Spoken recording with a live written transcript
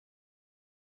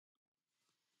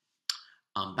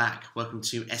I'm back. Welcome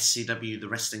to SCW, the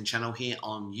wrestling channel here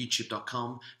on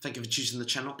YouTube.com. Thank you for choosing the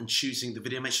channel and choosing the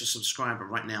video. Make sure to subscribe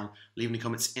right now. Leave any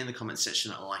comments in the comment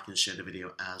section, like and share the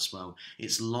video as well.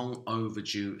 It's long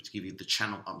overdue to give you the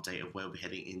channel update of where we're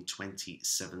heading in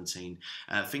 2017.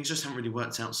 Things just haven't really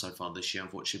worked out so far this year.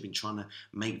 Unfortunately, I've been trying to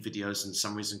make videos and for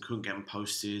some reason couldn't get them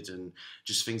posted, and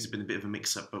just things have been a bit of a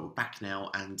mix-up, but we're back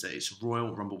now, and it's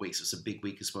Royal Rumble week, so it's a big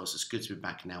week as well, so it's good to be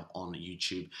back now on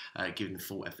YouTube, giving the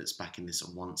full efforts back in this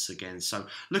once again. So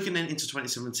looking then into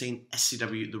 2017,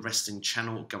 SCW, the wrestling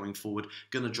channel going forward,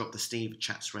 going to drop the Steve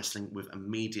Chats Wrestling with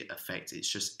immediate effect. It's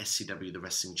just SCW, the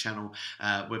wrestling channel.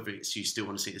 Whether it's you still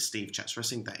want to see the Steve Chats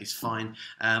Wrestling, that is fine.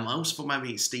 I also thought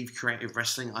maybe Steve Creative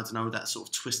Wrestling, I don't know, that sort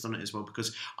of twist on it as well,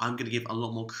 because I'm going to give a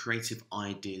lot more creative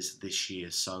ideas this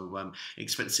year. So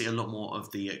expect to see a lot more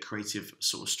of the creative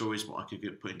sort of stories, what I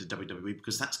could put into WWE,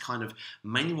 because that's kind of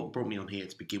mainly what brought me on here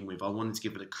to begin with. I wanted to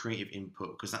give it a creative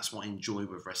input because that's what I enjoy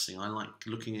with wrestling. I like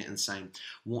looking at it and saying,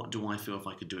 what do I feel if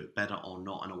I could do it better or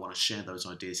not? And I want to share those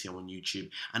ideas here on YouTube.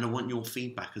 And I want your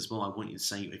feedback as well. I want you to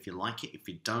say if you like it, if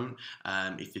you don't,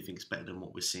 if you think it's better than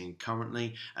what we're seeing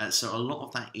currently. So a lot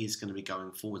of that is going to be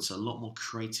going forward. So a lot more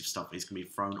creative stuff is going to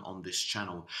be thrown on this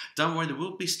channel. Don't worry, there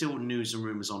will be still news and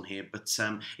rumours on here, but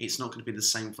it's not going to be the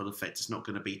same full effect. It's not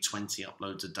going to be 20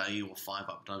 uploads a day or 5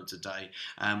 uploads a day.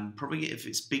 Probably if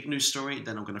it's big news story,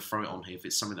 then I'm going to throw it on here. If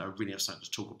it's something that I really have something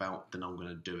to talk about, then I'm going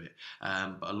to do it.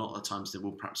 But a lot of times there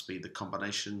will perhaps be the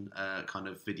combination kind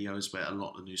of videos where a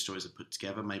lot of news stories are put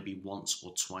together, maybe once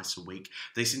or twice a week.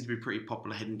 They seem to be pretty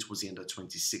popular heading towards the end of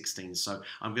 2016, so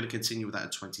I'm going to continue with that in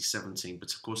 2017.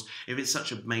 But of course, if it's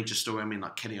such a major story, I mean,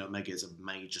 like Kenny Omega is a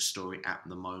major story at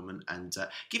the moment, and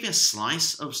give you a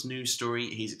slice of news story.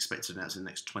 He's expected to announce in the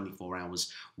next 24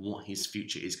 hours what his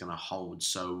future is going to hold.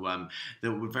 So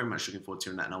we're very much looking forward to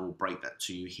hearing that, and I will break that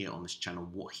to you here on this channel,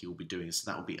 what he'll be doing. So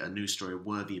that will be a news story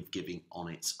worthy of giving on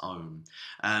its own.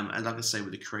 And like I say,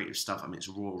 with the creative stuff, I mean, it's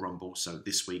Royal Rumble, so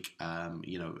this week,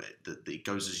 you know, it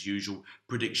goes as usual.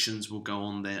 Predictions will go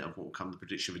on there of what will come. The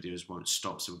prediction videos won't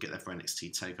stop, so we'll get there for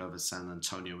NXT TakeOver San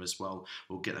Antonio as well.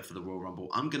 We'll get there for the Royal Rumble.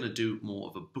 I'm going to do more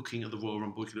of a booking of the Royal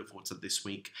Rumble. You can look forward to this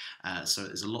week. So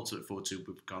there's a lot to look forward to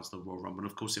with regards to the Royal Rumble. And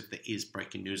of course, if there is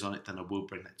breaking news on it, then I will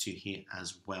bring that to you here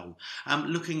as well.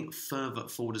 Looking further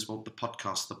forward as well, the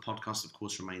podcast. The podcast, of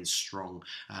course, remains strong.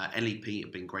 LEP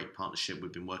have been great partnership.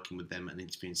 We've been working with them and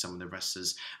interviewing some of the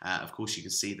wrestlers. Of course, you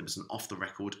can see there was an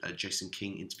off-the-record Jason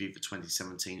King interview for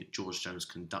 2017. George Jones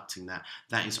conducting that.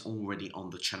 That is already on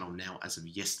the channel now as of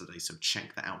yesterday, so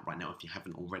check that out right now if you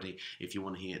haven't already, if you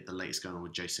want to hear the latest going on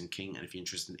with Jason King and if you're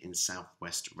interested in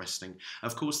Southwest Wrestling.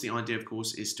 Of course, the idea, of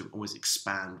course, is to always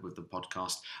expand with the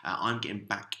podcast. I'm getting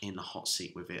back in the hot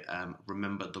seat with it.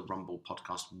 Remember, the Rumble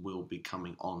podcast will be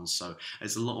coming on, so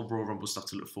there's a lot of Royal Rumble stuff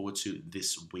to look forward to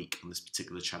this week on this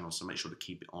particular channel, so make sure to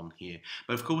keep it on here.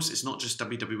 But of course, it's not just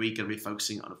WWE. Going to be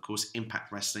focusing on, of course,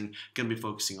 Impact Wrestling. Going to be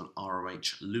focusing on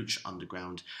ROH, Lucha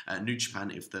Underground, New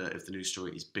Japan if the news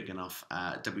story is big enough,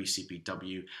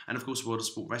 WCPW, and of course World of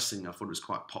Sport Wrestling. I thought it was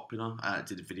quite popular. I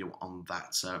did a video on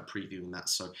that, previewing that.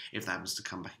 So if that happens to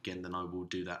come back again, then I will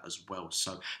do that as well.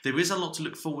 So there is a lot to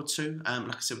look forward to.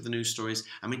 Like I said, with the news stories.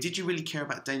 I mean, did you really care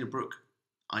about Dana Brooke?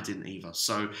 I didn't either.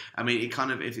 So, I mean, it kind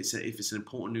of, if it's an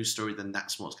important news story, then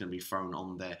that's what's going to be thrown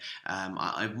on there.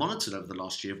 I've monitored over the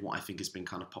last year what I think has been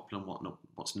kind of popular and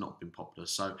what's not been popular.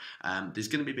 So, there's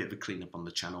going to be a bit of a cleanup on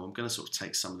the channel. I'm going to sort of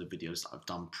take some of the videos that I've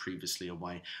done previously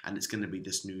away, and it's going to be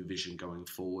this new vision going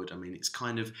forward. I mean,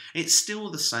 it's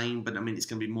still the same, but I mean, it's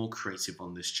going to be more creative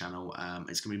on this channel.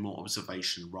 It's going to be more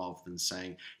observation rather than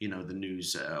saying, you know, the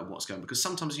news, what's going on. Because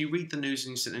sometimes you read the news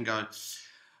and you sit and go,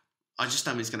 I just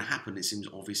don't think it's going to happen. It seems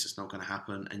obvious it's not going to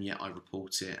happen, and yet I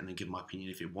report it and then give my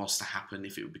opinion if it was to happen,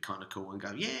 if it would be kind of cool, and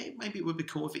go, yeah, maybe it would be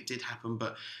cool if it did happen,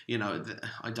 but, you know,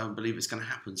 I don't believe it's going to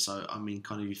happen. So, I mean,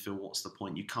 kind of you feel, what's the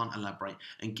point? You can't elaborate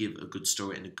and give a good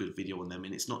story and a good video on them. I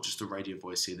mean, it's not just a radio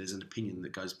voice here. There's an opinion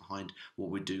that goes behind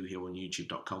what we do here on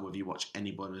YouTube.com, whether you watch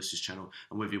anybody else's channel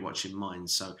and whether you're watching mine.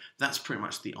 So that's pretty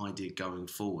much the idea going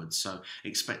forward. So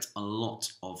expect a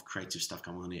lot of creative stuff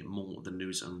coming on here, more of the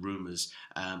news and rumours.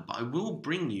 But I will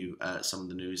bring you some of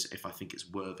the news if I think it's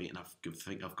worthy, and I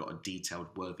think I've got a detailed,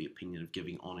 worthy opinion of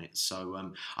giving on it.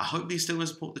 So I hope you still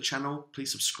support the channel.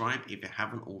 Please subscribe if you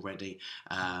haven't already.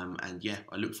 And yeah,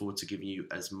 I look forward to giving you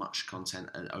as much content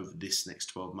over this next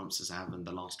 12 months as I have in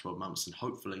the last 12 months, and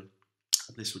hopefully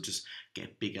this will just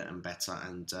get bigger and better,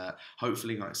 and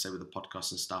hopefully, like I say, with the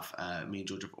podcast and stuff, me and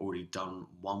George have already done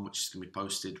one which is going to be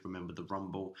posted. Remember the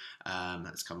Rumble,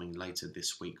 that's coming later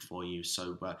this week for you.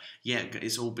 So yeah,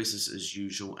 it's all business as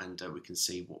usual, and we can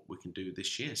see what we can do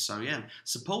this year. So yeah,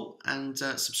 support and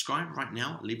subscribe right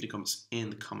now. Leave any comments in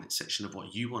the comment section of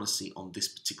what you want to see on this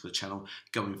particular channel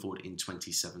going forward in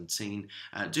 2017.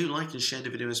 Do like and share the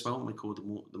video as well. We call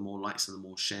the more likes and the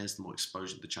more shares, the more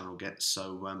exposure the channel gets.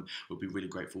 So we'll be really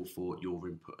grateful for your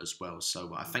input as well.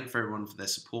 So I thank everyone for their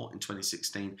support in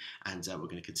 2016, and we're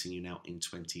going to continue now in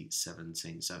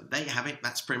 2017. So there you have it.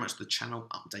 That's pretty much the channel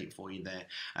update for you there.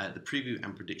 The preview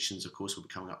and predictions, of course, will be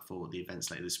coming up for the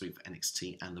events later this week for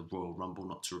NXT and the Royal Rumble,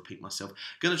 not to repeat myself.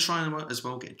 Going to try and as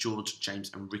well get George,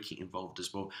 James and Ricky involved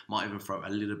as well. Might even throw a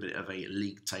little bit of a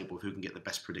league table of who can get the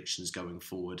best predictions going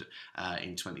forward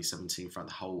in 2017 throughout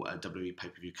the whole WWE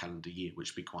pay-per-view calendar year,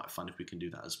 which would be quite fun if we can do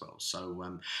that as well.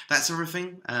 So that's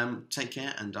everything. Take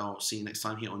care, and I'll see you next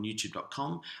time here on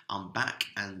YouTube.com. I'm back,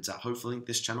 and hopefully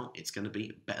this channel, it's going to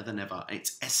be better than ever.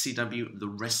 It's SCW, the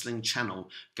wrestling channel,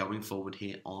 going forward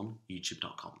here on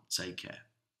YouTube.com. Take care.